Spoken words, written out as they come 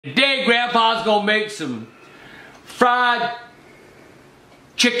Grandpa's gonna make some fried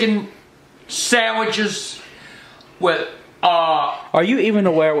chicken sandwiches with, Are you even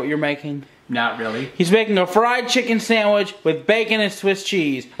aware what you're making? not really. He's making a fried chicken sandwich with bacon and Swiss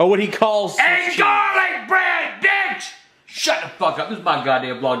cheese. Or what he calls Swiss And cheese. garlic bread, bitch! Shut the fuck up. This is my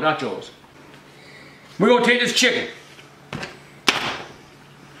goddamn vlog, not yours. We're gonna take this chicken.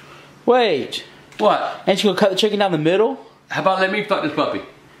 Wait. What? Ain't you gonna cut the chicken down the middle? How about let me fuck this puppy?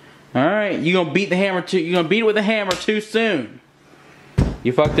 Alright, you gonna beat the hammer too. You gonna beat it with a hammer too soon.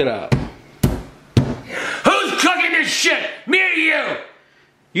 You fucked it up. Who's cooking this shit? Me or you?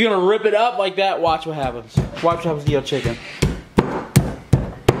 You're gonna rip it up like that, watch what happens. Watch what happens to your chicken.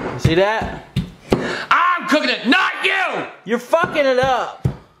 See that? I'm cooking it, not you! You're fucking it up.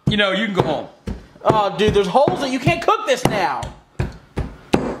 You know, you can go home. Oh, dude, there's holes that you can't cook this now.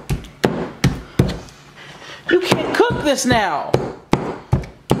 You can't cook this now.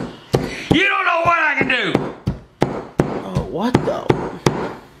 You don't know what I can do! Oh, what though?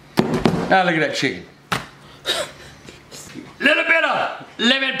 Now look at that chicken. Little bit of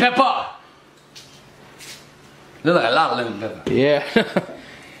lemon pepper. Look like a lot of lemon pepper. Yeah.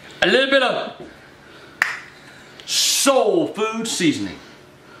 A little bit of soul food seasoning.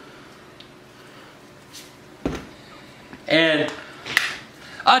 And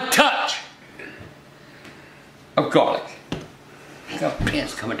a touch of garlic. Got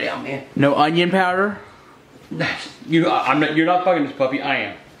pants coming down, man. No onion powder? You're not fucking this puppy, I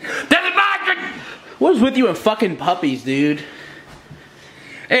am. That's a vodka! What is with you and fucking puppies, dude?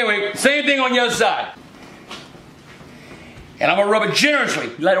 Anyway, same thing on the other side. And I'm gonna rub it generously.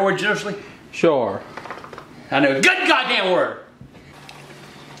 You like the word generously? Sure. I know, good goddamn word.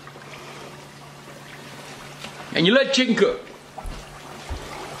 And you let chicken cook.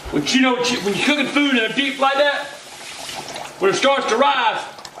 When you know when you're cooking food in a deep like that, when it starts to rise,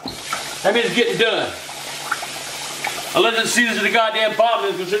 that means it's getting done. Unless it seizes to the goddamn bottom,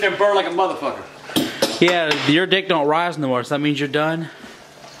 it's gonna sit there and burn like a motherfucker. Yeah, your dick don't rise no more, so that means you're done?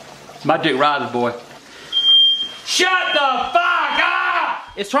 My dick rises, boy. Shut the fuck up!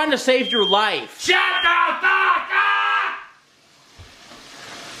 It's trying to save your life. Shut the fuck up!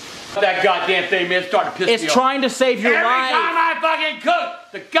 That goddamn thing, man, starting to piss me off. It's trying to save your life. Every time I fucking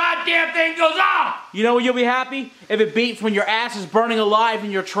cook, the goddamn thing goes off! You know when you'll be happy? If it beeps when your ass is burning alive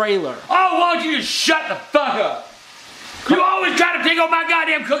in your trailer. Oh, why don't you just shut the fuck up? You always try to take over my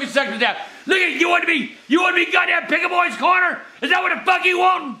goddamn cooking section down. Look at you want to be goddamn pick a boy's corner? Is that what the fuck you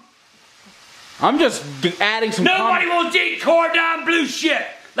want? I'm just adding some. Nobody wants to eat cordon bleu shit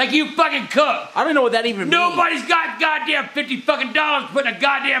like you fucking cook. I don't know what that even means. Nobody's got goddamn $50 fucking dollars to put in a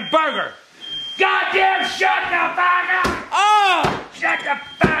goddamn burger. Goddamn shut the fuck up! Oh! Shut the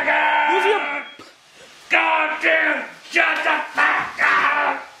fuck up! Who's your... Goddamn shut the fuck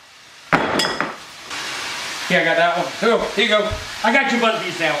up! Here, I got that one. Here you go. I got your butter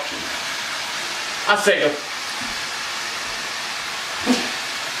beef sandwich. I say go.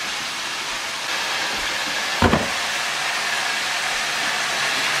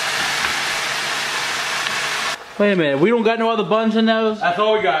 Wait a minute, we don't got no other buns in those? That's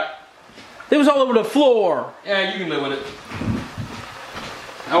all we got. They was all over the floor. Yeah, you can live with it.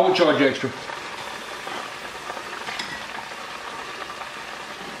 I won't charge you extra.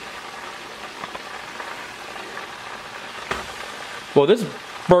 Well, this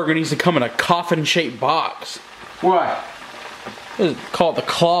burger needs to come in a coffin-shaped box. Why? This is called the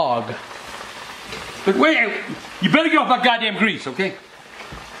clog. But wait, you better get off my goddamn grease, okay?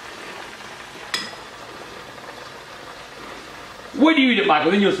 Wait till you eat it,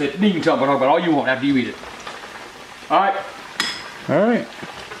 Michael, then you'll sit. Then you can talk about all you want after you eat it. Alright? Alright.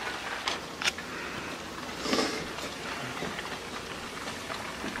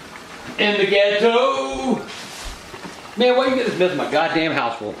 In the ghetto! Man, why you get this mess in my goddamn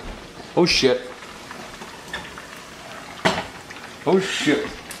house for? Oh shit. Oh shit.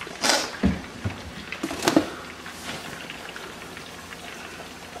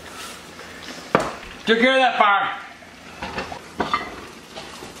 Took care of that fire.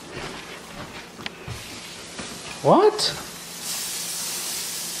 What?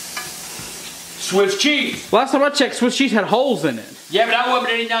 Swiss cheese. Last time I checked, Swiss cheese had holes in it. Yeah, but I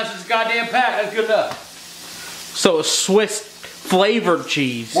wasn't any nonsense goddamn pack. That's good enough. So it's Swiss flavored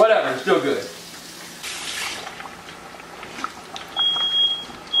cheese. Whatever, it's still good.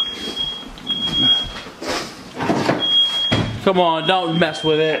 Come on, don't mess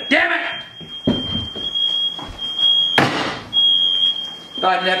with it. Damn it!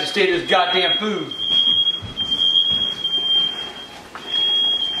 I didn't have to stay to this goddamn food.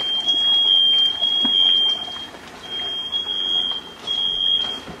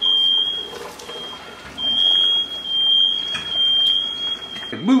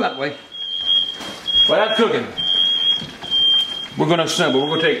 Move out of the way. While that's cooking, we're gonna assemble.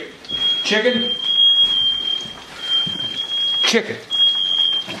 We're gonna take chicken,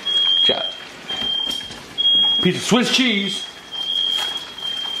 chop, piece of Swiss cheese,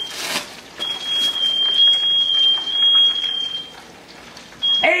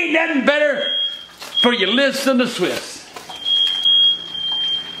 ain't nothing better for your lists than the Swiss.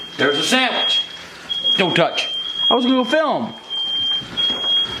 There's a sandwich. Don't touch. I was gonna go film.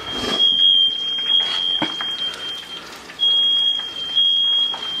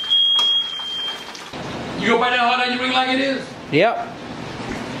 You go bite that hot onion ring like it is? Yep.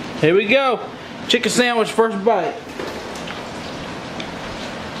 Here we go. Chicken sandwich, first bite.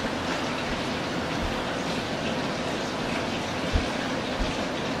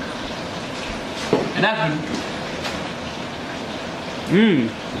 And that's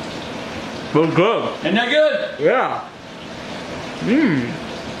Feels good. isn't that good? Yeah.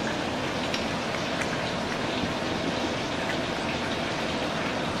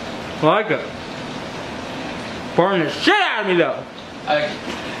 I like it. Burn the shit out of me though.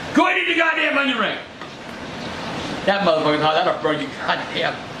 Go ahead and eat the goddamn onion ring. That motherfucker's hot. That'll burn you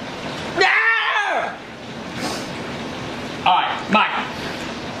goddamn. Ah! Alright, Mike.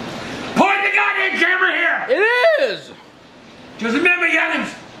 Point the goddamn camera here. It is. Just remember,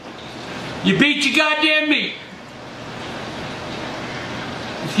 youngins, you beat your goddamn meat.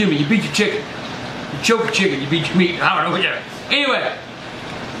 Excuse me, you beat your chicken. You choke your chicken, you beat your meat. I don't know what you're. Anyway,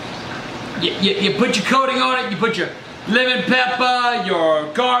 you put your coating on it, you put your lemon pepper,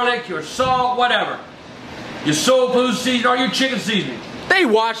 your garlic, your salt, whatever. Your soul food seasoning or your chicken seasoning. They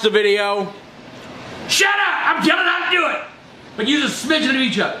watched the video. Shut up! I'm telling you how to do it! But use a smidgen of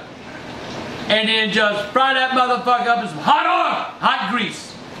each other. And then just fry that motherfucker up in some hot oil, hot grease.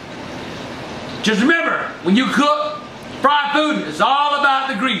 Just remember, when you cook, fry food, it's all about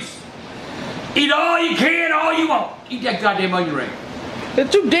the grease. Eat all you can, all you want. Eat that goddamn onion ring.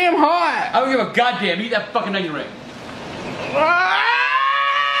 It's too damn hot. I don't give a goddamn. Eat that fucking onion ring.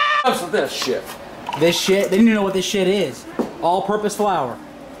 What's with this shit? This shit? They didn't even know what this shit is. All-purpose flour.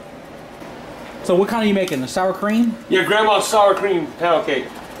 So what kind are you making? The sour cream? Yeah, grandma's sour cream pound cake.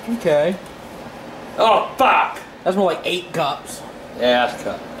 Okay. Oh, fuck. That's more like 8 cups. Yeah, that's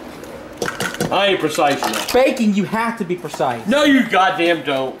cut. I ain't precise enough. Baking, you have to be precise. No, you goddamn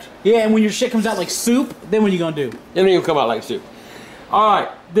don't. Yeah, and when your shit comes out like soup, then what are you gonna do? It don't even come out like soup. Alright,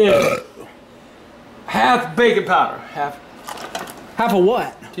 then. Half baking powder. Half Half a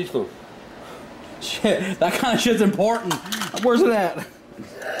what? teaspoon. Shit, that kind of shit's important. Where's it at?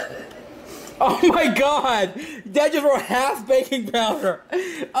 Oh my god! Dad just wrote half baking powder.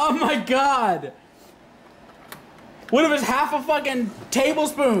 Oh my god! What if it's half a fucking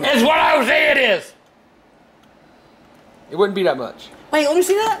tablespoon? It's what I was saying it is. It wouldn't be that much. Wait, let me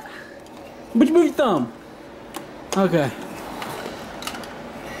see that. But you move your thumb. Okay.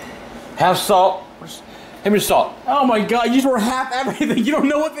 Half salt. How many salt? Oh my god, you just wrote half everything. You don't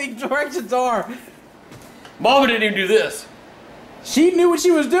know what the directions are. Mama didn't even do this. She knew what she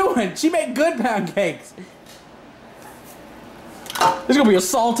was doing. She made good pound cakes. This is gonna be a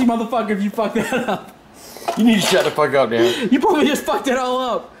salty motherfucker if you fuck that up. You need to shut the fuck up, Dan. You probably just fucked it all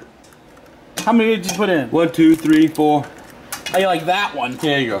up. How many did you put in? 1, 2, 3, 4. Oh, you like that one?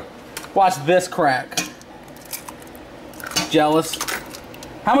 There you go. Watch this crack. Jealous.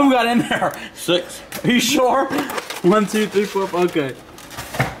 How many we got in there? 6. Are you sure? 1, 2, 3, 4. Okay.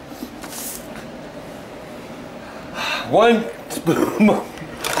 1 spoon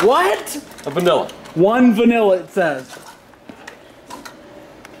What? of vanilla. 1 vanilla, it says.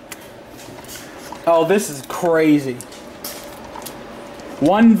 Oh, this is crazy.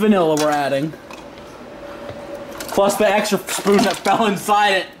 1 vanilla we're adding. Plus the extra spoon that fell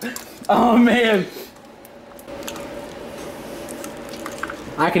inside it. Oh, man.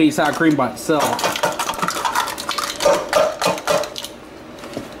 I could eat sour cream by itself.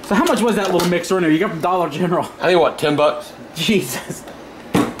 So how much was that little mixer in there? You got from Dollar General. I think what, 10 bucks? Jesus.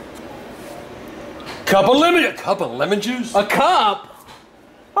 Cup of lemon juice? A cup?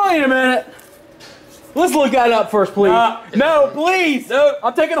 Wait a minute. Let's look that up first, please. No, please. No.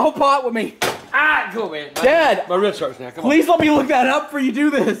 I'm taking the whole pot with me. Ah, go man. Dad. My wrist hurts now. Come Please let me look that up before you do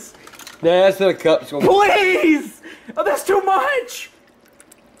this. on. Nah, that's not a cup. It's gonna... Please. Oh, that's too much.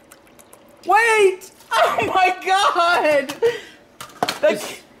 Wait. Oh my God.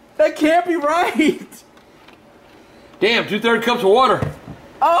 That can't be right. Damn, 2/3 cups of water.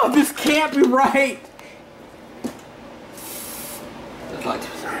 Oh, this can't be right. That's like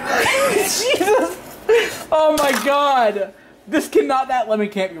Jesus. Oh my God. This cannot, that lemon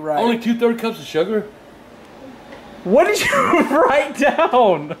can't be right. only 2/3 cups of sugar? What did you write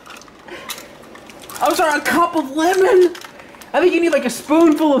down? I'm sorry, a cup of lemon? I think you need like a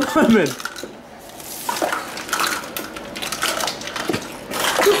spoonful of lemon.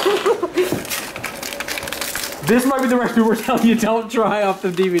 This might be the recipe we're telling you don't try off the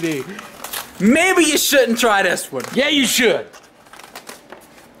DVD. Maybe you shouldn't try this one. Yeah, you should.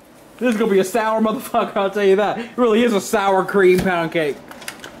 This is gonna be a sour motherfucker, I'll tell you that. It really is a sour cream pound cake.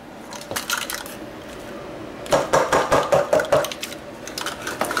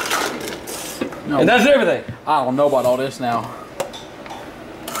 No. And that's everything. I don't know about all this now.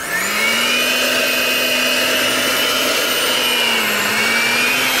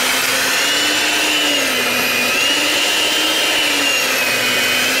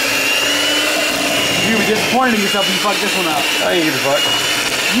 You were disappointed in yourself when you fucked this one up. I ain't give a fuck.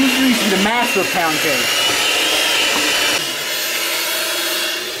 You used to be the master of pound cake.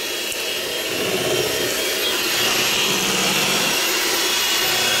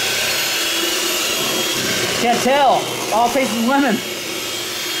 Can't tell. All tastes is lemon.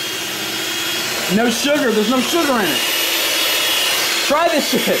 No sugar. There's no sugar in it. Try this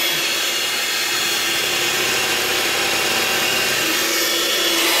shit.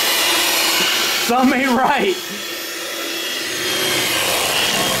 Some ain't right.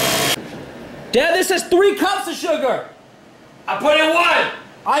 Dad, this has 3 cups of sugar. I put in 1.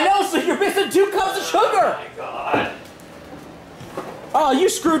 I know, so you're missing 2 cups of sugar. Oh my God. Oh, you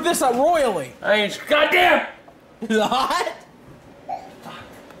screwed this up royally. I ain't. Goddamn. Is it hot?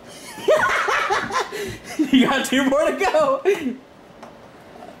 You got 2 more to go.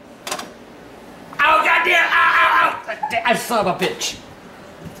 Oh goddamn! Ow! Ow! Ow! I son of a bitch.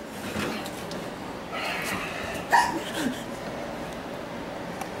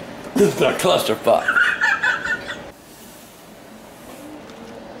 This is a clusterfuck.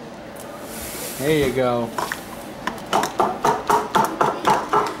 There you go.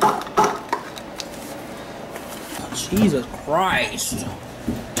 Jesus Christ.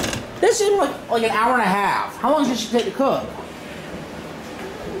 This is like an hour and a half. How long does this take to cook?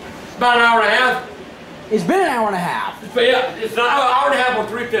 About an hour and a half. It's been an hour and a half. But yeah, it's an hour and a half on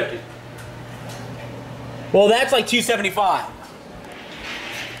 350. Well, that's like 275.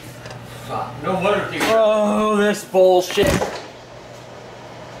 No wonder it's Oh, this bullshit.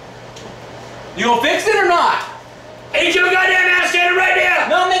 You gonna fix it or not? Ain't your goddamn ass standing right there?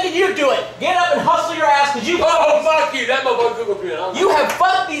 No, I'm making you do it. Get up and hustle your ass, because you fuck you. That motherfucker could go. You have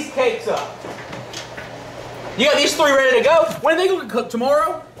fucked these cakes up. You got these 3 ready to go? When are they gonna cook?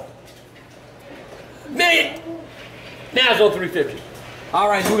 Tomorrow? Man, now it's on 350.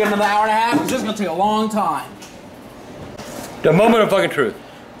 Alright, so we got another hour and a half, because this is gonna take a long time. The moment of fucking truth.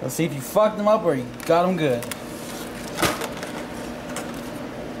 Let's see if you fucked them up or you got them good.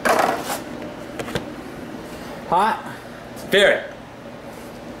 Hot? Very.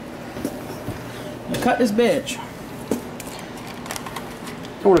 Cut this bitch.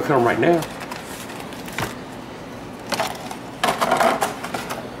 I want to cut them right now.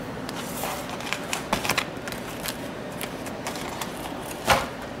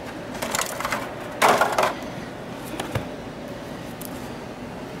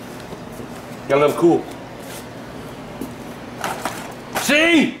 Got a little cool.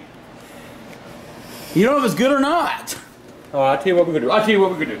 See? You don't know if it's good or not. Oh, I'll tell you what we're gonna do. I'll tell you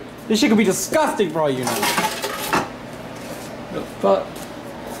what we're gonna do. This shit could be disgusting for all you know. The fuck?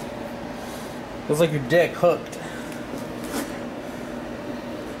 Looks like your dick hooked.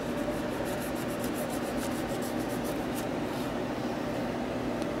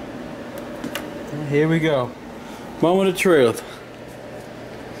 Here we go. Moment of truth.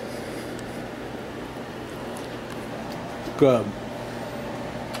 Good.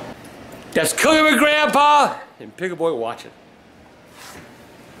 That's cooking with Grandpa and Pickle Boy watching.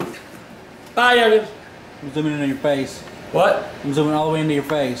 Bye, Youngin. I'm zooming in on your face. What? I'm zooming all the way into your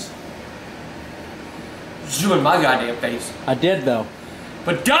face. Zooming my goddamn face. I did though.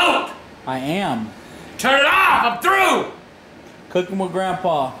 But don't! I am. Turn it off! I'm through! Cooking with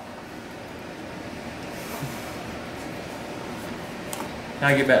Grandpa. Now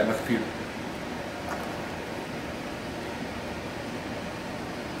I get back to my computer.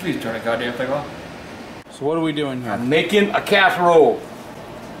 Please turn the goddamn thing off. So what are we doing here? I'm making a casserole.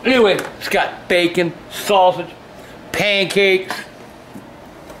 Anyway, it's got bacon, sausage, pancakes.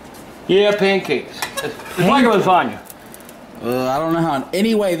 Yeah, pancakes. It's like a lasagna. I don't know how in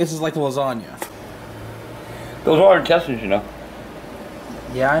any way this is like the lasagna. Those are intestines, you know.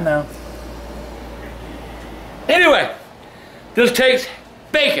 Yeah, I know. Anyway, this takes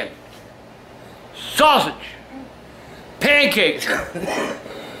bacon, sausage, pancakes,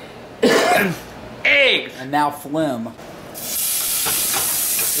 eggs, eggs. And now phlegm. Ooh,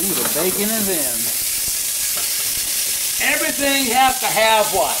 the bacon is in. Everything has to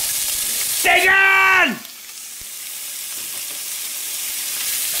have what? Bacon!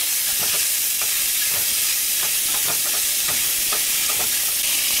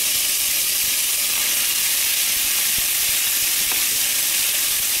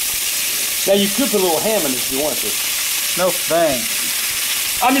 Now you could put a little ham in it if you wanted to. No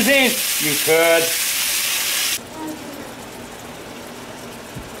thanks. I'm just saying, you could.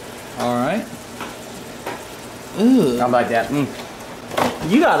 All right. Ooh. How about that?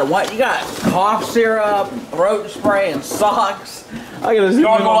 You got what? You got cough syrup, throat spray, and socks. I gotta see. You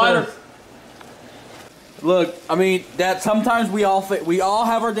want to go lighter? Look, I mean that sometimes we all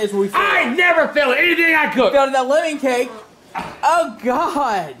have our days where we fail. I never failed at anything I cook. Failed at that lemon cake. Oh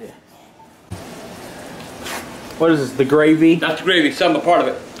God. What is this? The gravy? That's the gravy. Some a part of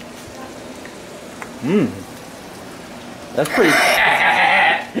it. That's pretty.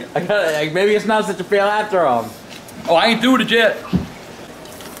 Maybe it's not such a fail after all. Oh, I ain't through with it yet.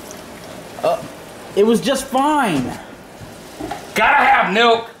 It was just fine. Gotta have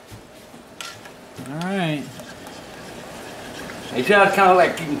milk. All right. You see how it's kind of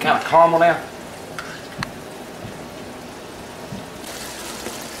like getting kind of caramel now?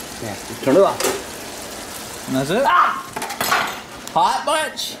 Yeah, just turn it off. And that's it? Ah! Hot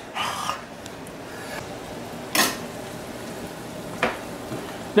bunch?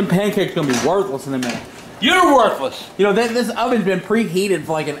 Them pancakes gonna be worthless in a minute. You're worthless. You know, this oven's been preheated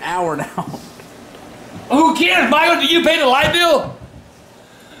for like an hour now. Who cares, Michael? Do you pay the light bill?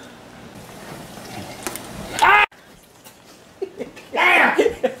 Ah! Damn!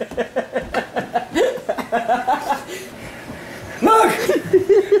 Look!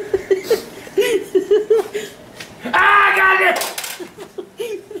 I got it!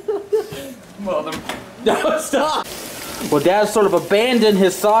 Mother. No, stop! Well, Dad sort of abandoned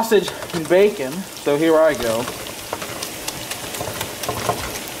his sausage and bacon, so here I go.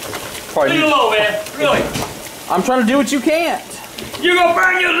 Leave it alone, man. Really. I'm trying to do what you can't. You're gonna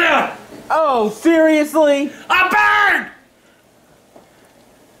burn yourself! Oh, seriously? I burned!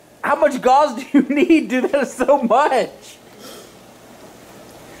 How much gauze do you need? Dude, that is so much.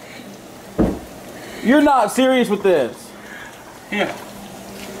 You're not serious with this. Yeah.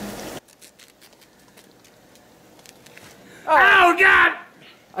 Oh, God!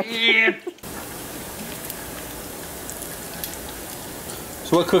 Yeah.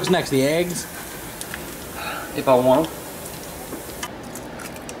 So what cooks next? The eggs? If I want them.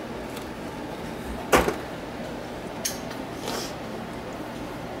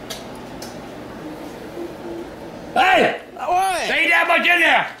 Hey! What? There ain't that much in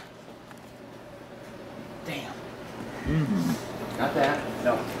there! Damn. Got that?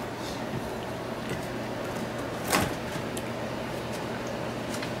 No.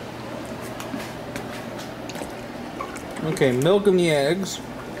 Okay, milk and the eggs.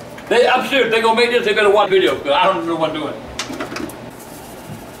 I'm serious, if they're gonna make this, they better watch video, because I don't know what I'm doing.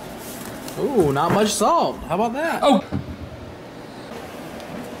 Ooh, not much salt. How about that? Oh!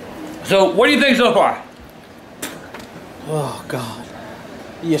 So, what do you think so far? Oh, God.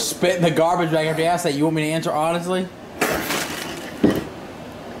 You spit in the garbage bag after you ask that. You want me to answer honestly?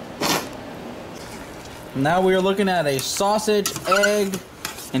 Now we are looking at a sausage, egg,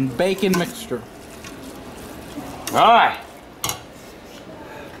 and bacon mixture. Alright.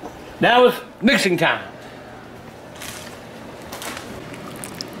 Now it's mixing time.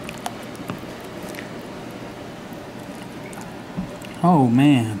 Oh,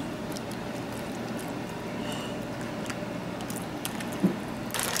 man.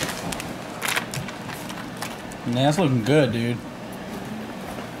 Man, that's looking good, dude.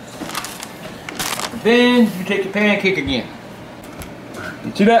 Then you take your pancake again.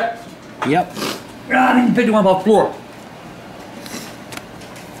 You see that? Yep. I didn't pick the one off the floor.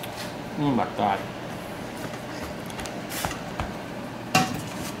 Oh my God.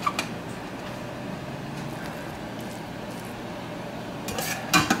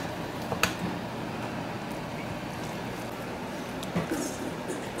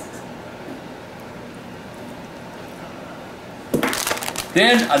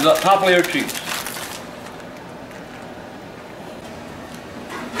 Then I got top layer of cheese.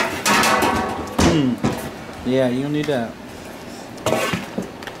 Yeah, you don't need that.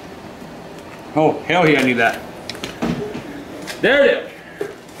 Oh, hell yeah, I need that. There it is.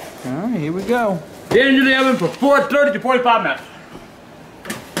 Alright, here we go. Then into the oven for 30 to 45 minutes.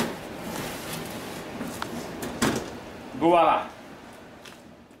 Voila.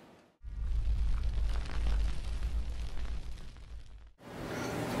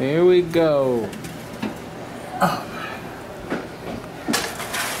 Here we go.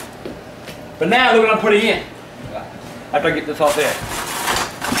 But now look what I'm putting in. After I get this off there.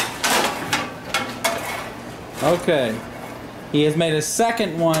 Okay. He has made a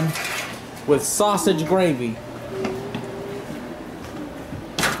second one with sausage gravy.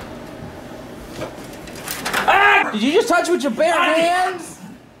 Ah! Did you just touch it with your bare hands?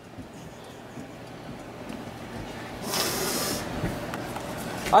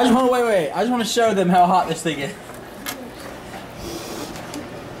 I just want to wait. I just want to show them how hot this thing is.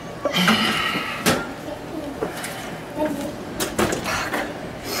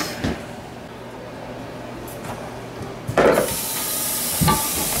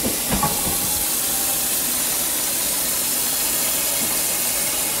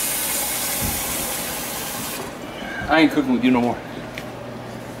 I ain't cooking with you no more.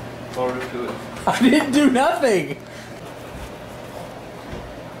 Forward to it. I didn't do nothing.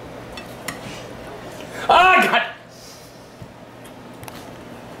 Ah, God!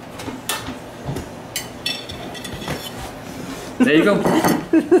 There you go.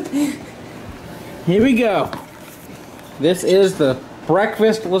 Here we go. This is the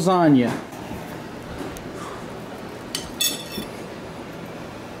breakfast lasagna.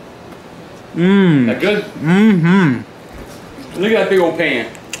 Mmm. That good? Mm-hmm. Look at that big old pan.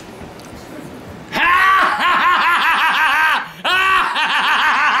 Damn.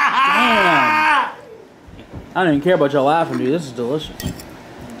 I don't even care about y'all laughing, dude. This is delicious.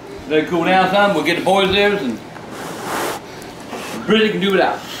 Let it cool down some. We'll get the boys there and Bridget can do it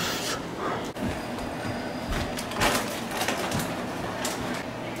out.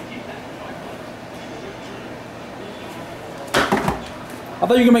 I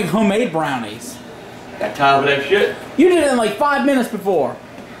thought you could make homemade brownies. Got time for that shit? You did it in like 5 minutes before.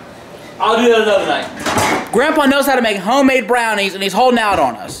 I'll do that another night. Grandpa knows how to make homemade brownies and he's holding out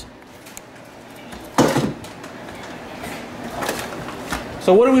on us.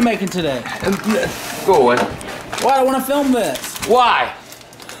 So what are we making today? Go away. Why do I want to film this? Why?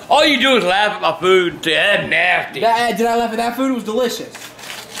 All you do is laugh at my food and say, that's nasty. Did I laugh at that food? It was delicious.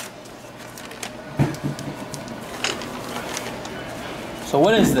 So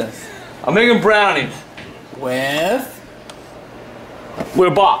what is this? I'm making brownies. With With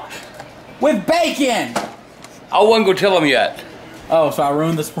a box. With bacon! I wasn't gonna tell them yet. Oh, so I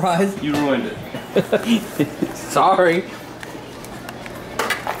ruined the surprise? You ruined it. Sorry.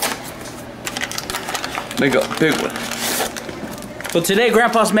 Make a big one. So today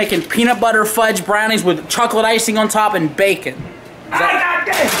Grandpa's making peanut butter fudge brownies with chocolate icing on top and bacon. I got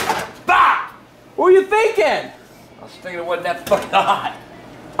this! Bah! What were you thinking? I was thinking it wasn't that fucking hot.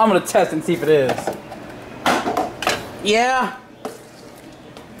 I'm gonna test and see if it is. Yeah.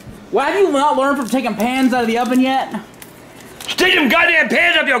 Why have you not learned from taking pans out of the oven yet? Stick them goddamn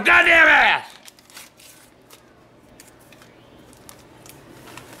pans up your goddamn ass!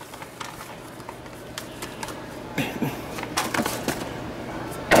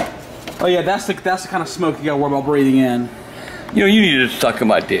 Oh yeah, that's the kind of smoke you gotta worry about breathing in. You know, you need to suck on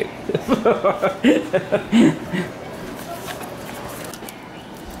my dick.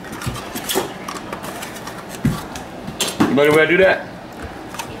 You better way to do that?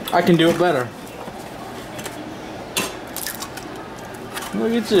 I can do it better.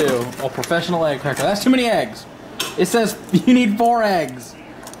 Look at you. Oh, professional egg cracker. That's too many eggs. It says you need 4 eggs.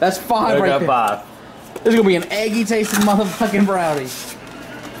 That's 5 right there. 5. This is gonna be an eggy tasting motherfucking brownie.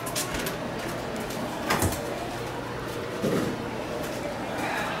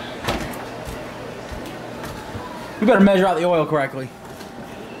 You better measure out the oil correctly.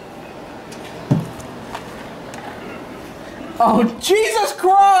 Oh, Jesus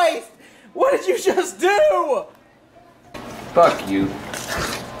Christ! What did you just do? Fuck you.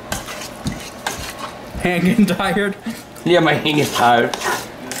 Hand getting tired? Yeah, my hand is tired.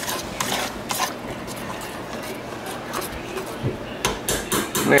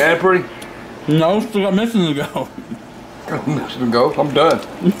 Look at that pretty. No, still got missing to go. Missing to go. I'm done.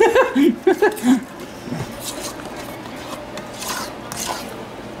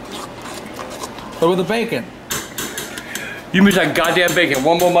 What with the bacon? You miss that goddamn bacon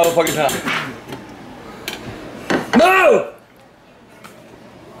one more motherfucking time. No!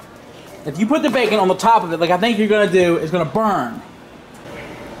 If you put the bacon on the top of it, like I think you're gonna do, it's gonna burn.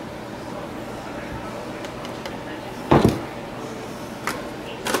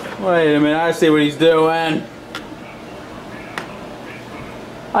 Wait a minute, I see what he's doing.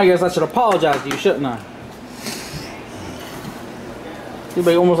 I guess I should apologize to you, shouldn't I? You'd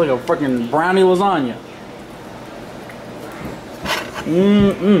be almost like a freaking brownie lasagna.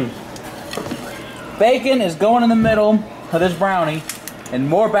 Bacon is going in the middle of this brownie, and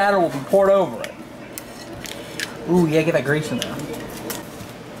more batter will be poured over it. Ooh, yeah, get that grease in there.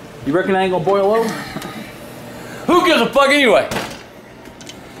 You reckon I ain't gonna boil over? Who gives a fuck anyway?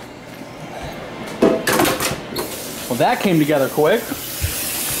 Well, that came together quick.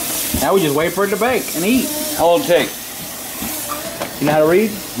 Now we just wait for it to bake and eat. How long it take? You know how to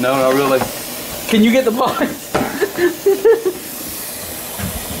read? No, not really. Can you get the box?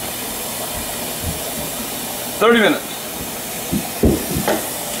 30 minutes.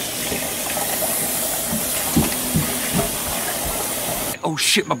 Oh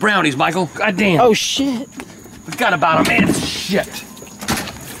shit, my brownies, Michael. God damn. Oh shit. Forgot about them, man. Shit.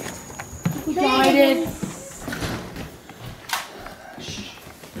 Excited.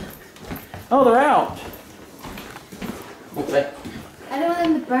 Oh, they're out. Okay. I don't want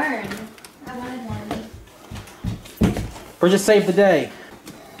them to burn. I wanted one. Or just save the day.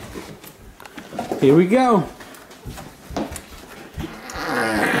 Here we go.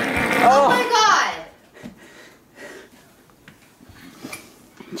 Oh my god!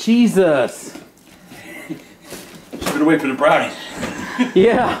 Jesus. Just gonna wait for the brownies.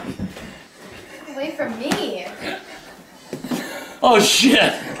 Yeah. Wait for me. Oh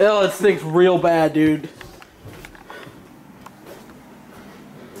shit. Oh, it stinks real bad, dude.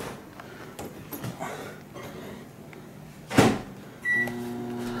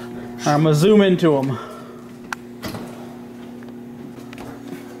 I'm gonna zoom into them.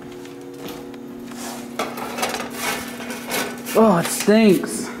 Oh, it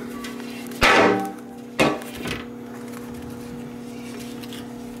stinks.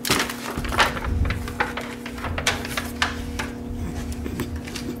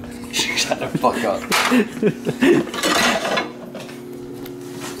 Shut the fuck up.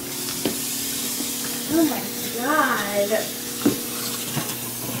 Oh my god.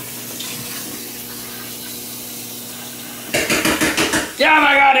 Yeah,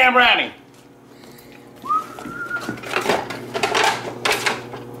 my goddamn brownie.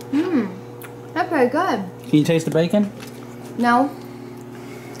 That's pretty good. Can you taste the bacon? No.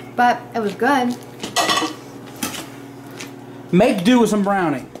 But it was good. Make do with some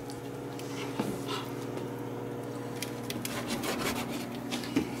brownie.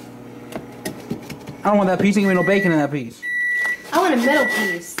 I don't want that piece. Ain't gonna be no bacon in that piece. I want a middle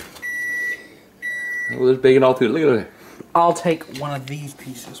piece. Oh, there's bacon all through it. Look at it. I'll take one of these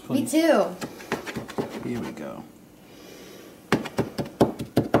pieces, Me please. too. Here we go.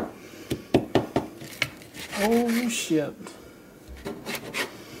 Oh shit.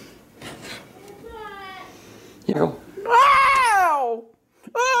 You know. Ow!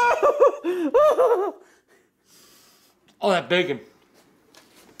 Oh, that bacon.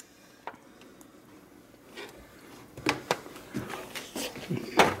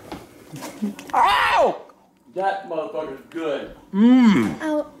 Ow! That motherfucker's good.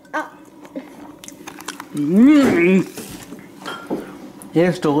 Oh, oh.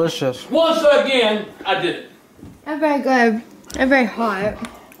 It's delicious. Once again, I did it. That's very good. That's very hot.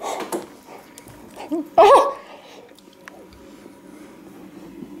 Oh!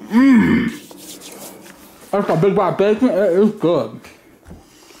 That's a big bite of bacon. It is good.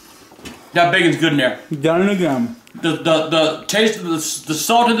 That bacon's good in there. Done it again. The taste of the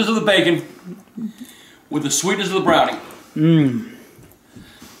saltiness of the bacon with the sweetness of the brownie. Mmm.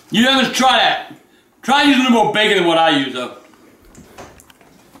 You haven't try that. Try using a little more bacon than what I use, though.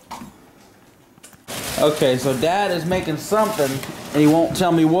 Okay, so Dad is making something, and he won't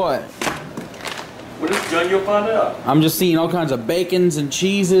tell me what. When it's done, you'll find out. I'm just seeing all kinds of bacons and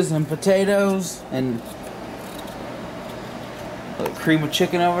cheeses and potatoes and a cream of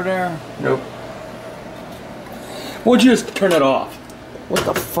chicken over there. Nope. Why'd you just turn it off? What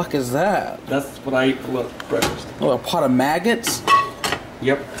the fuck is that? That's what I eat for breakfast. Oh, a pot of maggots?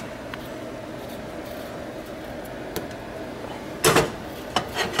 Yep.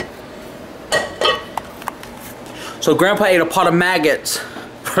 So Grandpa ate a pot of maggots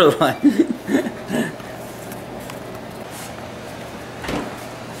for lunch.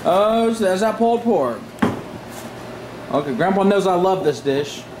 Oh, so that's that pulled pork. Okay, Grandpa knows I love this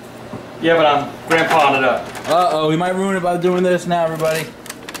dish. Yeah, but I'm grandpaing it up. Uh-oh, we might ruin it by doing this now, everybody.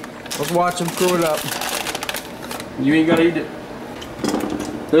 Let's watch him screw it up. You ain't gonna eat it.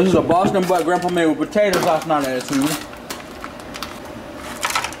 This is a Boston butt Grandpa made with potatoes last night, I assume.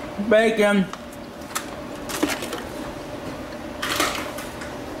 Bacon.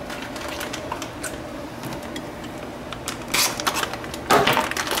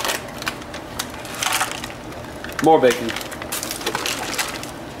 More bacon.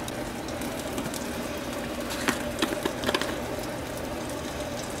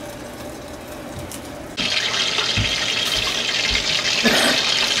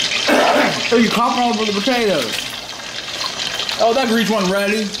 Oh, you coughing all over the potatoes. Oh, that grease one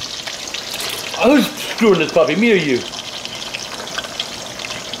ready. Who's screwing this puppy, me or you?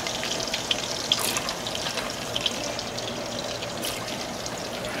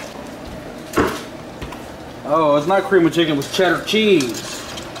 Oh, it's not cream of chicken, it was cheddar cheese.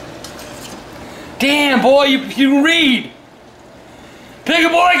 Damn, boy, you can read. Bigger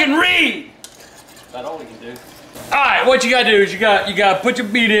boy can read. That's all he can do. All right, what you gotta do is you gotta put your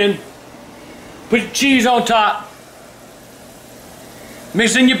meat in, put your cheese on top,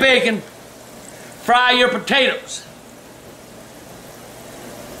 mix in your bacon, fry your potatoes,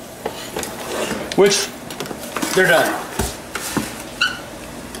 which they're done.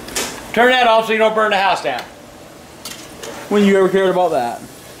 Turn that off so you don't burn the house down. When you ever cared about that?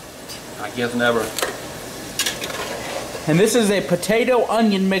 I guess never. And this is a potato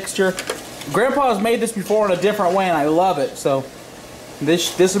onion mixture. Grandpa's made this before in a different way and I love it. So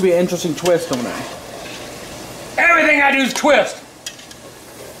this will be an interesting twist on it. Everything I do is twist.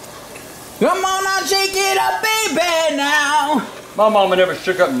 Come on now, shake it up, baby, now. My mama never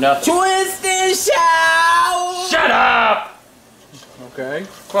shook up nothing. Twist and shout. Shut up! Okay.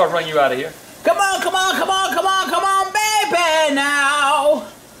 I'll run you out of here. Come on, come on, come on, come on, come on, baby, now.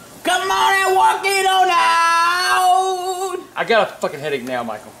 Come on and walk it on out. I got a fucking headache now,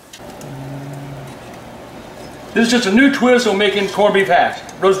 Michael. This is just a new twist on making corned beef hash,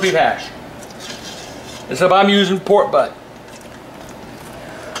 roast beef hash. Except I'm using pork butt.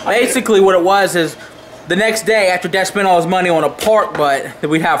 Basically what it was is the next day after Dad spent all his money on a pork butt that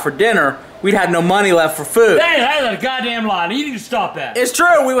we'd have for dinner, we'd had no money left for food. That's a goddamn lie. You need to stop that. It's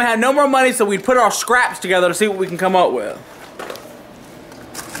true, we would have no more money, so we'd put our scraps together to see what we can come up with.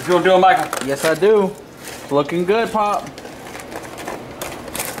 You feel doing, Michael? Yes, I do. It's looking good, Pop.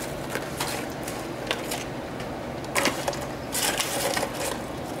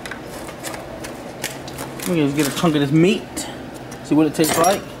 Let me just get a chunk of this meat. See what it tastes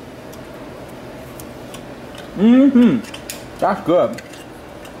like. That's good.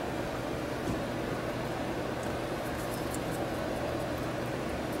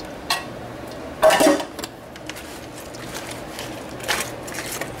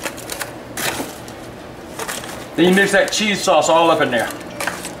 Then you mix that cheese sauce all up in there. I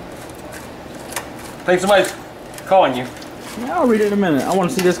think somebody's calling you. Yeah, I'll read it in a minute. I want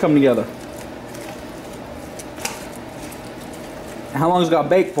to see this come together. How long has it got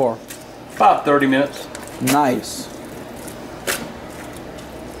baked for? About 30 minutes. Nice.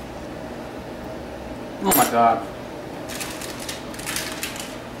 Oh my God.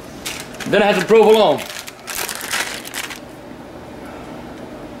 Then I have some provolone.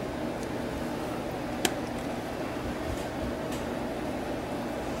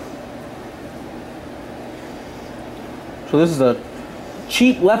 So this is a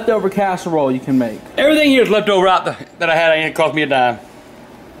cheap leftover casserole you can make. Everything here is left over out that I had, and it cost me a dime.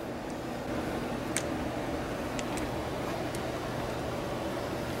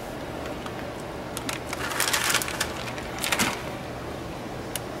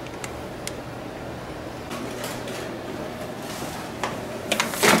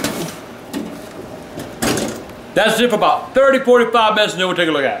 That's it for about 30-45 minutes, and then we'll take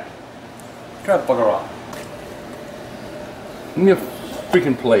a look at it. Try to fuck her off. Give me a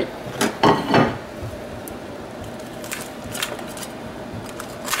freaking plate.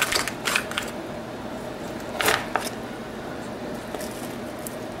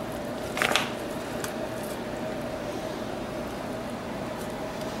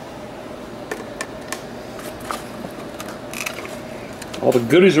 All the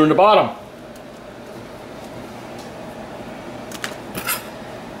goodies are in the bottom.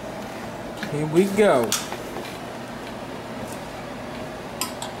 Here we go.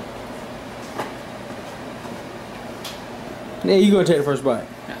 Yeah, you go take the first bite.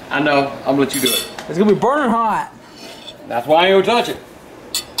 I know. I'm gonna let you do it. It's gonna be burning hot. That's why I ain't gonna touch it.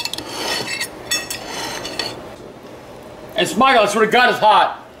 And Michael, I swear to God, it's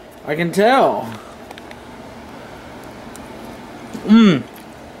hot. I can tell.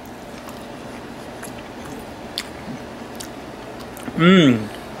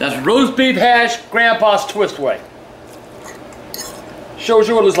 That's roast beef hash, Grandpa's twist way. Shows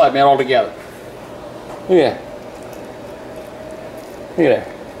you what it looks like, man, all together. Look at that. Look at that.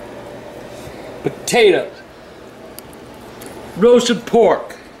 Potatoes. Roasted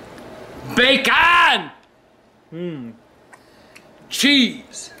pork. Bacon!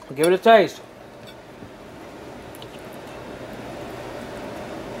 Cheese. I'll give it a taste.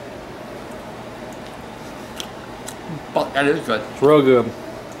 Fuck, that is good. It's real good.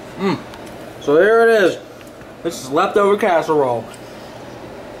 So there it is. This is leftover casserole.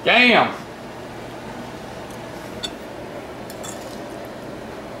 Damn.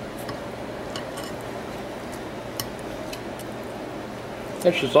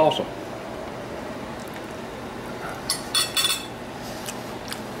 That's just awesome.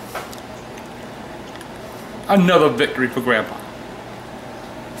 Another victory for Grandpa.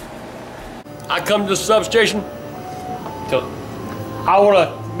 I come to the substation. I want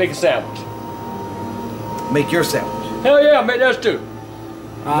to make a sandwich. Make your sandwich. Hell yeah, I make those too.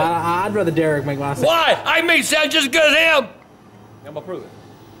 I'd rather Derek make my sandwich. Why? I make sandwiches as good as him. I'm gonna prove it.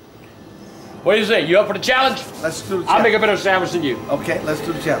 What do you say? You up for the challenge? Let's do the challenge. I'll make a better sandwich than you. Okay, let's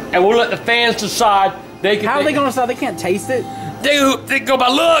do the challenge. And we'll let the fans decide. They can. How are they gonna decide? They can't taste it. They go by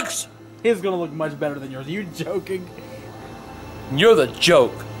looks. His is gonna look much better than yours. Are you joking? You're the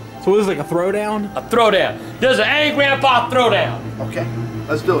joke. So this is like a throwdown? A throwdown. There's an angry grandpa throwdown. Okay,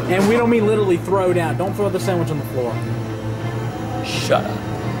 let's do it. And we don't mean literally throw down. Don't throw the sandwich on the floor. Shut up.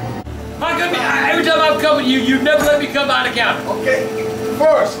 How come every time I've come with you, you've never let me come behind the counter? Okay,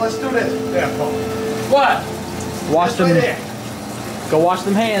 first, let's do this. There, Paul. What? Wash them. Right there. Go wash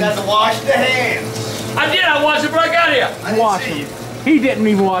them You hands. got to wash the hands. I did. I washed it before I got here. I didn't Wash see them. you. He didn't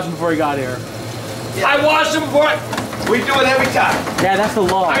even wash them before he got here. Yeah. I washed them before. We do it every time. Yeah, that's the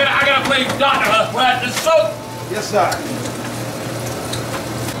law. I gotta play doctor with the soap. Yes, sir.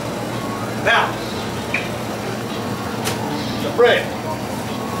 Now, the bread.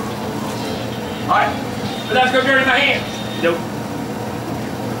 All right. But that's gonna dirty my hands. Nope.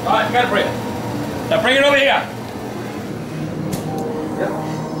 All right, got a bread. Now bring it over here.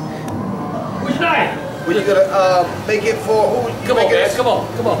 Which knife? Well, you gonna make it for who? You Come on, making man. this- Come on.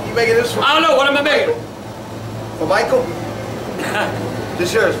 Come on. You making this for? I don't know. What am I making? For Michael?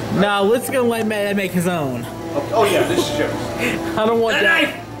 This yours. No, let's go let Matt make his own. Oh yeah, this is yours. I don't want That that.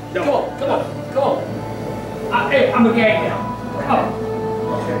 knife. Come on. Come on. Come on. Hey, I'm a gag now. Come on.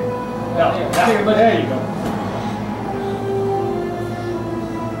 Okay. Yeah, but there you go.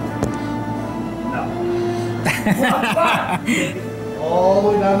 No. All the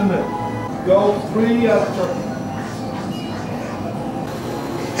way down the middle. Go 3 out of turkey.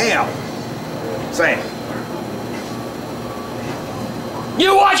 Ham. Sam.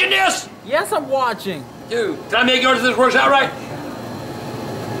 You watching this? Yes, I'm watching. Dude, can I make yours if this works out right?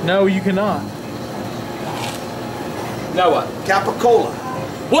 No, you cannot. Now what? Capicola.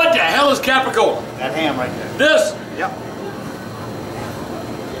 What the hell is Capricola? That ham right there. This? Yep.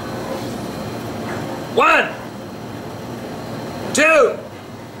 1, 2,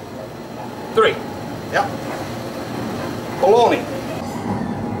 3. Yep. Bologna.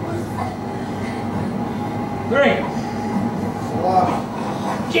 3. Salami.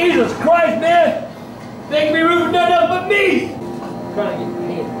 Jesus Christ, man! They can be rooting nothing else but me! Trying to get my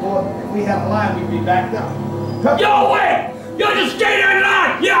hand. Boy, if we had a line, we'd be backed up. Yo, wait! Yo, just stay there in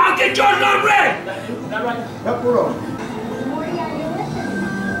line! Yeah, I'll get yours on red! Is that right? Pepperoni.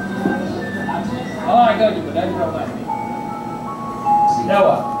 Oh, I got you, but that's not like me. Now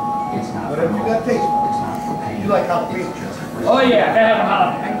what? Whatever you got taste for. You like jalapeno. Oh, yeah, they have a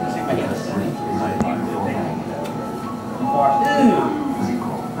holiday.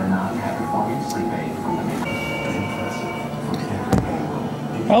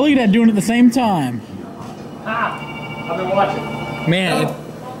 Oh, look at that, doing it at the same time. Ah, I've been watching. Man,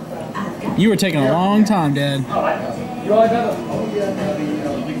 you were taking a long time, Dad. Oh, I know. You like that? Oh yeah,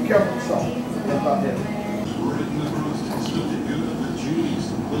 be careful with salt. That's about it.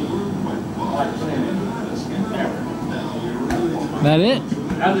 That it?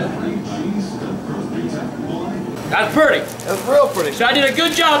 That's pretty. That's real pretty. So I did a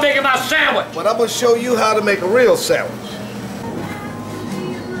good job making my sandwich. But I'm gonna show you how to make a real sandwich.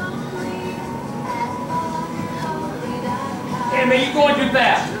 Hey, man, you're going too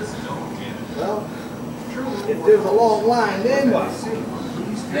fast. Well, if there's a long line, then what?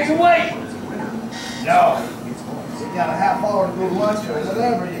 They can wait. No. You got a half hour to go to lunch or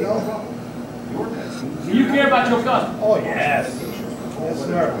whatever, you know? You care about your customer. Oh, yes. Yes,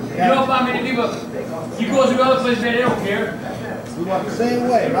 sir. You don't find many people. You go to other places, man, they don't care. We want the same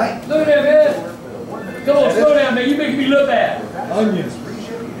way, right? Look at that, man. Come on, slow down, man. You making me look bad. Onions.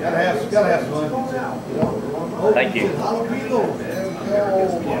 Gotta have some onions. You know? Thank you. Jalapeno. There we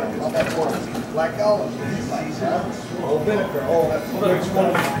go. How that works? Black olives. Oh, vinegar. Oh, that's which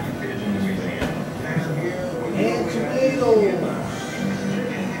one? And tomatoes.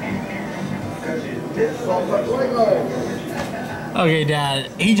 Salt and oregano. Okay, Dad,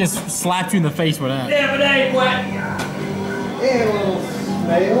 he just slapped you in the face with that. Yeah, but that ain't wet. And a little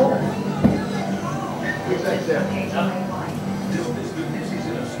snail. What's that there?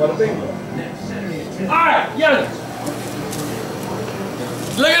 Bada bingo. All right, youngins.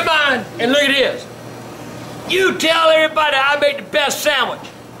 Look at mine and look at his. You tell everybody I make the best sandwich.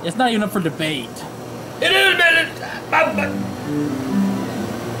 It's not even up for debate. It is, man.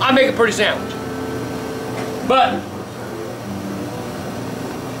 I make a pretty sandwich. But,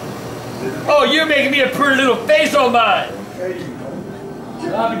 oh, you're making me a pretty little face on mine.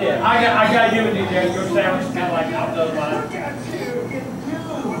 I'll be dead. I gotta give it to you, Jack. Your sandwich is kind of like how does mine.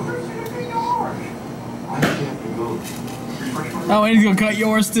 Oh, and he's gonna cut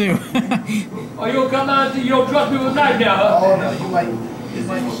yours too. Oh, you gonna cut mine too? You don't trust me with a knife now, huh? Oh no, you might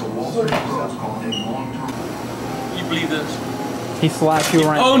You believe this? He slapped you You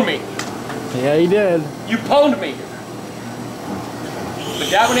right. pwned me. Yeah, he did. You pwned me. Put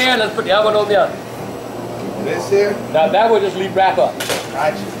that one here, let's put the other one on the other. this here. Now that one just leave wrap up.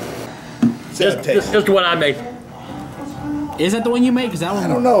 Gotcha. Just the one I made. Is that the one you made? Cause that I one.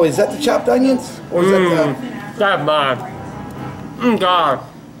 don't know. Is that the chopped onions or is that That's mine. God.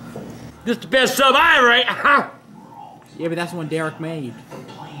 This is the best sub I ever ate. Yeah, but that's the one Derek made.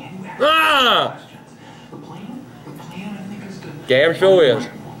 Ah! Damn sure is.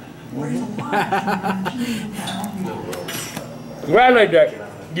 Congratulations, Jack.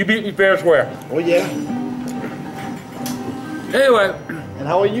 You beat me fair and square. Oh yeah. Anyway, And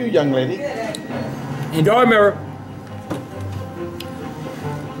how are you, young lady? and y'all remember,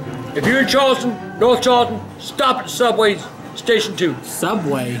 if you're in Charleston, North Charleston, stop at the subway station 2.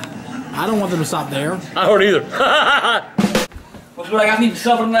 Subway. I don't want them to stop there. I don't either. What's what I got? Need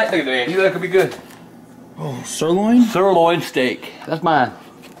something like that. Look at that. You know that could be good. Oh, sirloin? Sirloin steak. That's mine.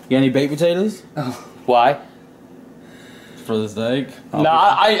 You got any baked potatoes? Oh, why? For the steak? No,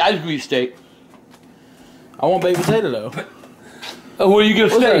 I just eat steak. I want baked potato though. What do you give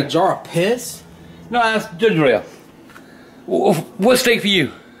What's that, a steak? jar of piss? No, that's ginger ale. What steak for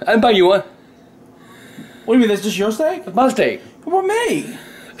you? I can buy you one. What do you mean, that's just your steak? That's my steak. What about me?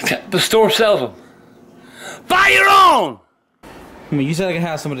 The store sells them. Buy your own! I mean, you said I could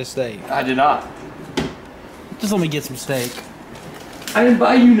have some of this steak. I did not. Just let me get some steak. I didn't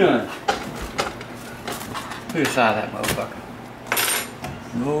buy you none. Look inside that motherfucker.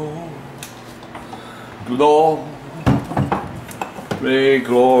 No. Glory,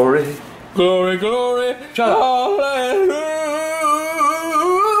 glory. Glory, glory, Shut up.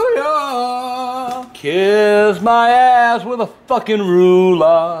 hallelujah. Kiss my ass with a fucking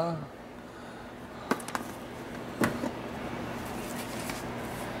ruler.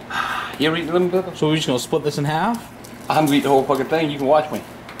 You ever eat lemon pepper? So we're just gonna split this in half? I'm gonna eat the whole fucking thing. You can watch me.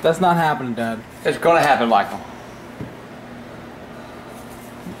 That's not happening, Dad. It's gonna happen, Michael.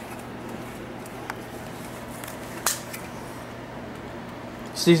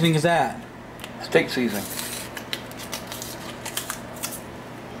 Seasoning is that? Steak seasoning.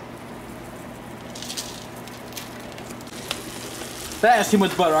 That's too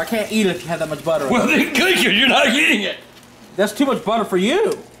much butter. I can't eat it if you have that much butter. Well, then cook it. You're not eating it. That's too much butter for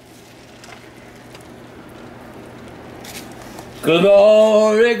you.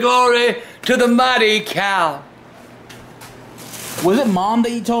 Glory, glory to the mighty cow. Was it Mom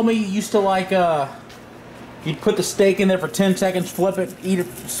that you told me you used to like, you'd put the steak in there for 10 seconds, flip it, eat it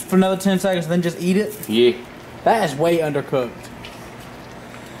for another 10 seconds, and then just eat it? Yeah. That is way undercooked.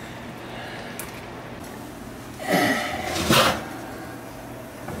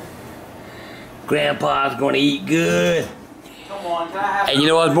 Grandpa's gonna eat good. Come on, can I have And you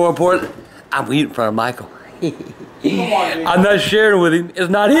know what's more important? I'm eating in front of Michael. Come on, dude. I'm not sharing with him. It's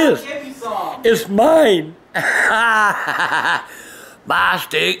not his. Give me some. It's mine. my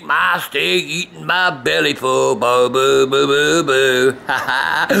steak, eating my belly full. Boo, boo, boo, boo, boo.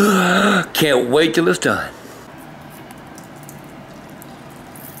 Can't wait till it's done.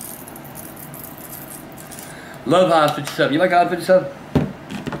 Love Odds 57. You like Odds 57?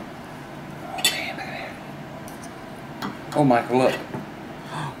 Oh, man, look at that. Oh, Michael, look.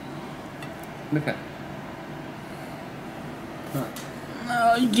 Look at that.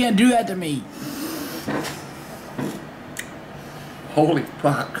 No, you can't do that to me. Holy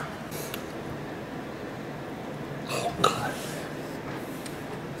fuck. Oh, God.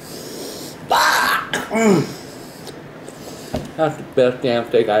 That's the best damn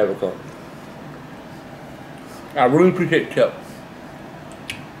steak I ever cooked. I really appreciate the tip.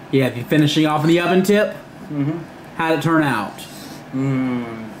 Yeah, if you're finishing off in the oven tip, Mm-hmm. how'd it turn out?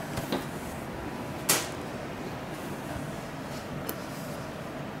 Mmm.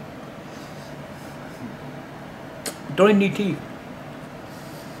 Don't even need teeth.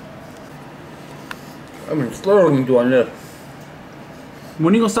 I mean, slowly doing this.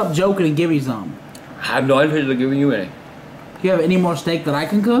 When are you gonna stop joking and give me some? I have no intention of giving you any. Do you have any more steak that I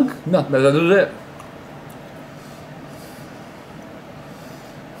can cook? No, that is it.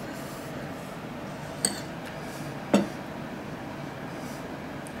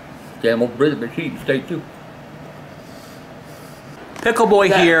 Damn old Brisbane, she eats steak too. Pickle Boy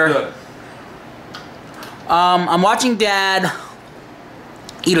That's here. good. I'm watching Dad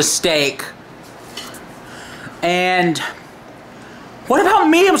eat a steak. And what about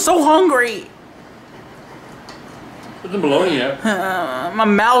me? I'm so hungry. Put some bologna in there. My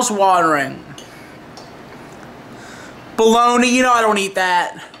mouth's watering. Bologna, you know I don't eat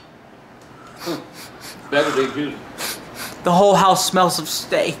that. That was big too. The whole house smells of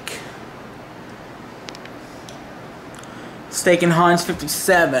steak. Steak and Heinz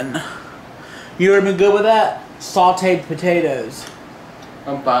 57. You would have been good with that? Sauteed potatoes.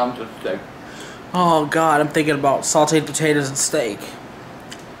 I'm fine with the steak. Oh God, I'm thinking about sauteed potatoes and steak.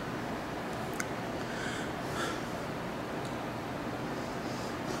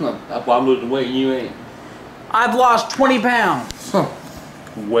 That's why I'm losing weight and you ain't. I've lost 20 pounds.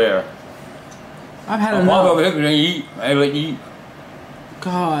 Where? I've had I'm over enough. here because you eat. I ain't let you eat.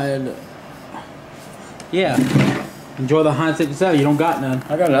 God. Yeah. Enjoy the Heinz 57. You don't got none.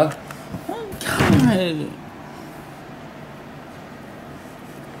 I got enough. Oh, God.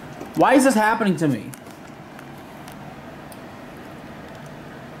 Why is this happening to me?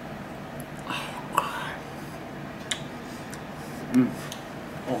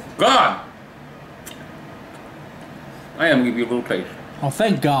 Oh, God! I am gonna give you a little taste. Oh,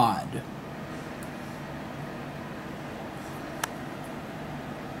 thank God.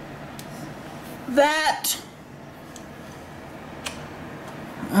 That.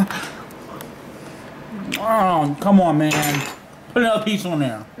 Oh, come on, man. Put another piece on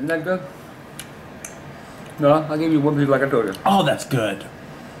there. Isn't that good? No, I'll give you one piece like I told you. Oh, that's good.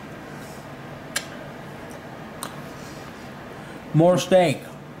 More steak.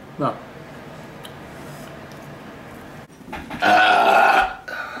 No.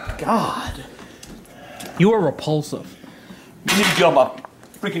 God. You are repulsive. You need to get on my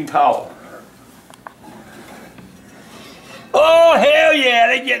freaking towel. Oh, hell yeah,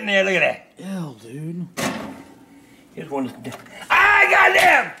 they're getting there. Look at that. Ew, dude. Here's one. I got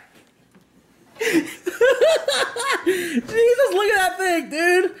them! Jesus, look at that thing,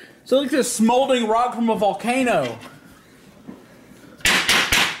 dude. So it looks like a smoldering rock from a volcano.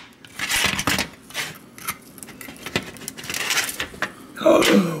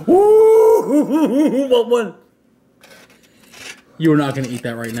 Woo! What one? You're not gonna eat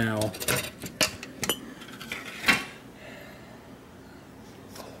that right now.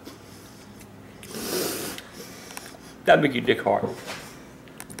 That'd make your dick hard.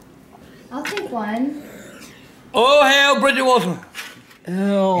 I'll take one. Oh, hell, Bridget Wilson. Ew.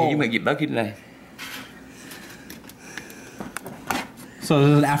 Yeah, you might get lucky tonight. So is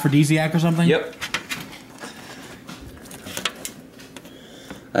it an aphrodisiac or something? Yep.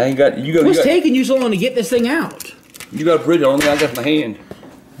 I ain't got, What's taking you so long to get this thing out? You got Bridget, only I got my hand.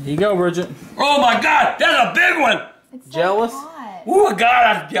 Here you go, Bridget. Oh my God, that's a big one. It's so Jealous? hot. Oh God,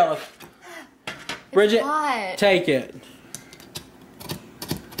 I'm jealous. Bridget, hot. take it.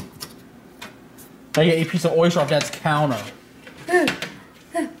 I get a piece of oyster off Dad's counter.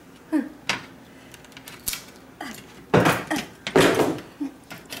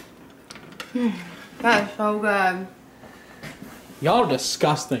 That's so good. Y'all are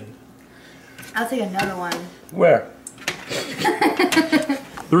disgusting. I'll take another one. Where?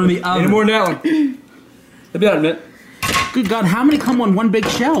 They're in the oven. Any more than that one? Let me out a minute. Good God, how many come on one big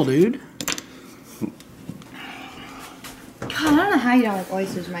shell, dude? God, I don't know how you don't like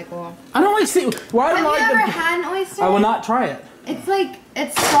oysters, Michael. I don't like see. Why do Have I you like ever them? had an oyster? I will not try it. It's like,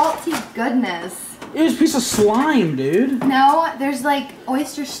 it's salty goodness. It was a piece of slime, dude. No, there's like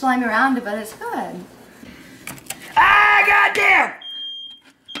oyster slime around it, but it's good. Ah, goddamn!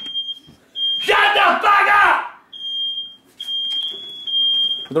 Shut the fuck up!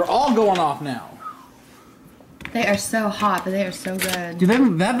 They're all going off now. They are so hot, but they are so good. Dude,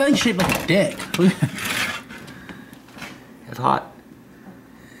 that thing's shaped like a dick. It's hot.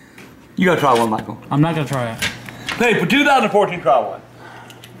 You gotta try one, Michael. I'm not gonna try it. Hey, for 2014, try one.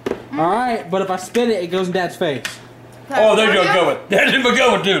 Alright, but if I spit it, it goes in Dad's face. Oh, there's your good one. There's a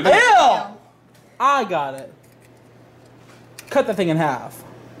good one, too. Ew! I got it. Cut the thing in half.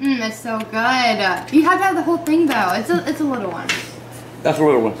 It's so good. You have to have the whole thing though. It's a little one. That's a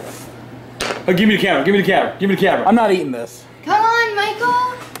little one. Oh, give me the camera. Give me the camera. Give me the camera. I'm not eating this. Come on,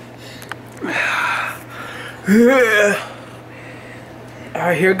 Michael.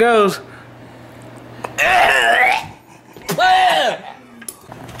 Alright, here it goes.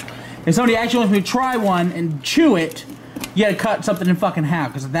 If somebody actually wants me to try one and chew it, you gotta cut something in fucking half,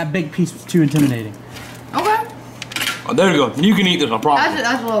 because that big piece was too intimidating. Okay. Oh, there you go. You can eat this, I promise.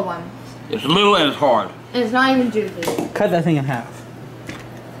 That's a little one. It's little and it's hard. And it's not even juicy. Cut that thing in half.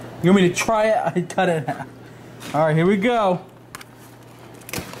 You want me to try it? I cut it in half. Alright, here we go.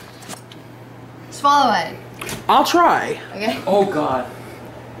 Swallow it. I'll try. Okay. Oh God.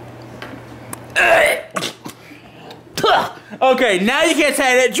 Okay, now you can't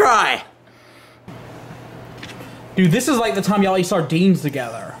say I didn't try. Dude, this is like the time y'all eat sardines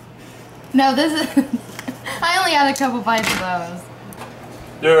together. No, this is. I only had a couple bites of those.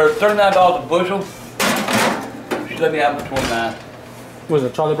 They're $39 a bushel. She let me have them for $29. Was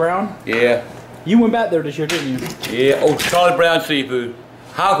it Charlie Brown? Yeah. You went back there this year, didn't you? Yeah. Oh, Charlie Brown seafood.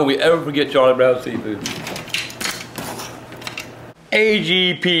 How can we ever forget Charlie Brown seafood?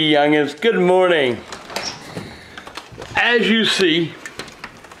 AGP youngins, good morning. As you see,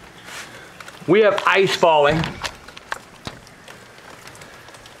 we have ice falling.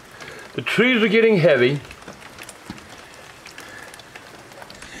 The trees are getting heavy.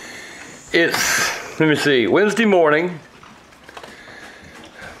 It's, let me see, Wednesday morning.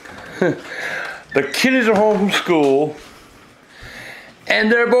 The kiddies are home from school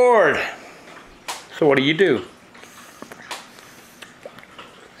and they're bored. So what do?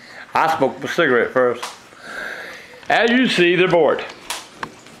 I smoked a cigarette first. As you see, they're bored.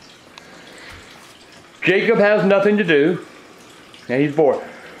 Jacob has nothing to do and he's bored.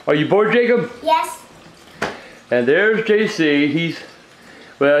 Are you bored, Jacob? Yes. And there's JC.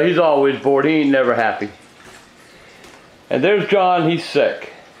 He's always bored. He ain't never happy. And there's John. He's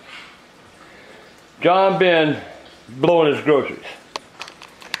sick. John been blowing his groceries.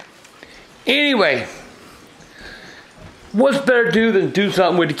 Anyway, what's better to do than do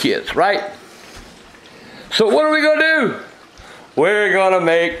something with the kids, right? So what are we gonna do? We're gonna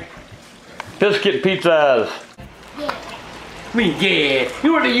make biscuit pizzas. Yeah. I mean, yeah.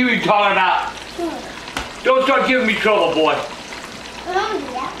 What are you talking about? Don't start giving me trouble, boy.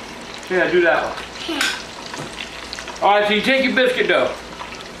 Yeah, do that one. All right, so you take your biscuit dough.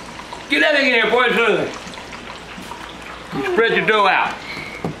 Get that thing in here, boys. You spread your dough out.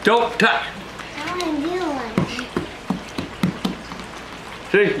 Don't touch.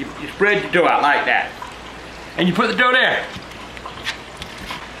 See, you spread your dough out like that. And you put the dough there.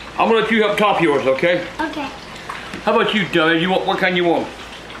 I'm gonna let you help top yours, okay? Okay. How about you, dummy? What kind you want?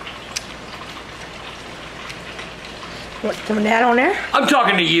 Want some of that on there? I'm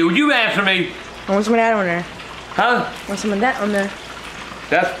talking to you. You answer me. I want some of that on there. Huh? Want some of that on there.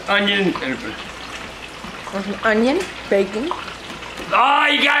 That's onion and... Want some onion, bacon. Oh,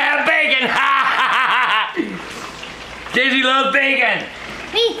 you gotta have bacon! Daisy loves bacon!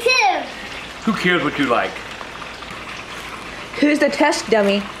 Me too. Who cares what you like? Who's the test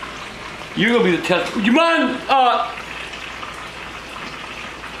dummy? You're gonna be the test. Would you mind,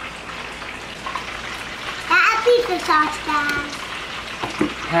 Pizza sauce, guys.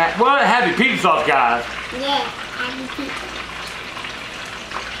 well, happy pizza sauce, guys. Yeah, happy pizza.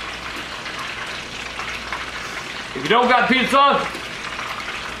 If you don't got pizza sauce,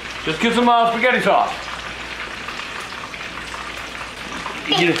 just get some spaghetti sauce.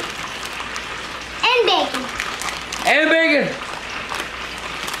 Get it. And bacon. And bacon.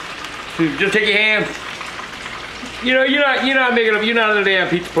 So just take your ham. You know, you're not making up. You're not at a damn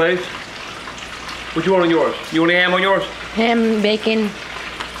pizza place. What you want on yours? You want a ham on yours? Ham, bacon,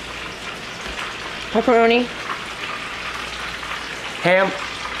 pepperoni. Ham.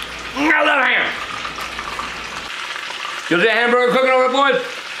 I love ham. Is that hamburger cooking over, boys?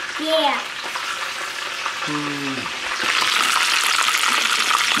 Yeah.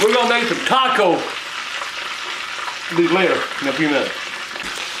 We're gonna make some tacos. These later in a few minutes.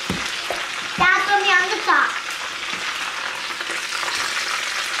 That's gonna be on the top.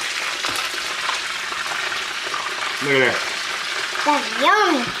 Look at that. That's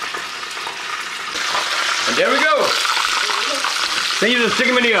yummy. And there we go. Then you just stick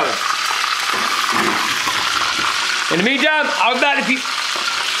them in the oven. In the meantime, I'll be back if you...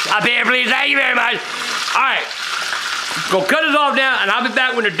 Up here, please. Thank you very much. All right. Go cut this off now, and I'll be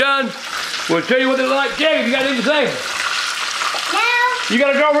back when they're done. We'll tell you what they're like. Jay, you got anything to say? No. You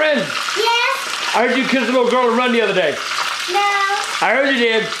got a girlfriend? Yes. I heard you kissed a little girl and run the other day. No. I heard you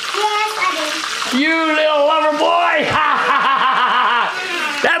did. Yes, I did. You little lover boy!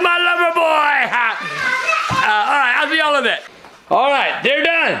 That's my lover boy! All right, I'll see y'all in a bit. All right, they're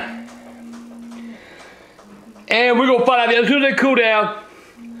done. And we're gonna find out, as soon as they cool down,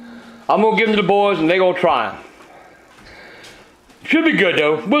 I'm gonna give them to the boys and they're gonna try them. Should be good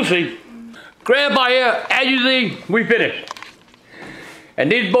though, we'll see. Grandpa here, as you see, we finished. And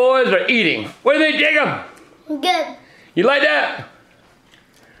these boys are eating. What do you think, Jacob? Good. You like that?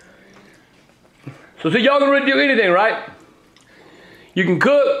 So see, y'all can really do anything, right? You can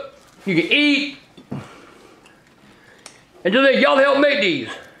cook, you can eat. And just think, y'all help make these.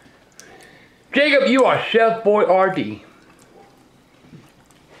 Jacob, you are Chef Boy RD.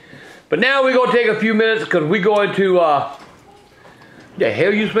 But now we're gonna take a few minutes because we're going to, the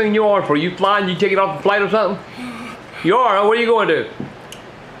hell you swinging your arm for? You flying, you taking off the flight or something? You are, huh? What are you going to do?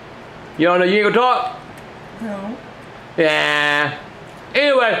 You don't know, you ain't gonna talk? No. Yeah.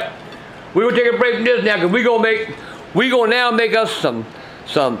 Anyway, we're gonna take a break from this now because we gonna now make us some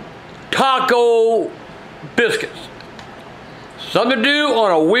taco biscuits. Something to do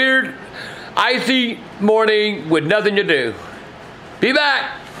on a weird, icy morning with nothing to do. Be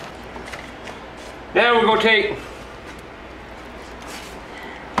back. Now we're gonna take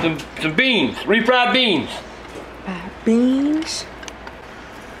some beans, refried beans. Beans.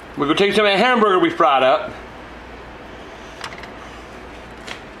 We're gonna take some of that hamburger we fried up.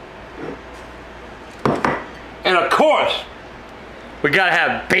 And of course, we gotta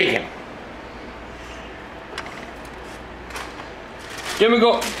have bacon. Then we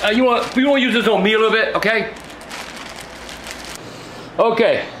go, you want to use this on me a little bit, okay?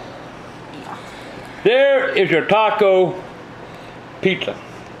 Okay. There is your taco pizza.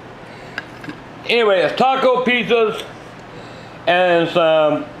 Anyway, it's taco pizzas and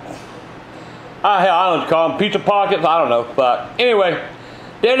some, I don't know what to call them, pizza pockets, I don't know. But anyway,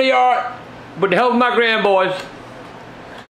 there they are with the help of my grandboys.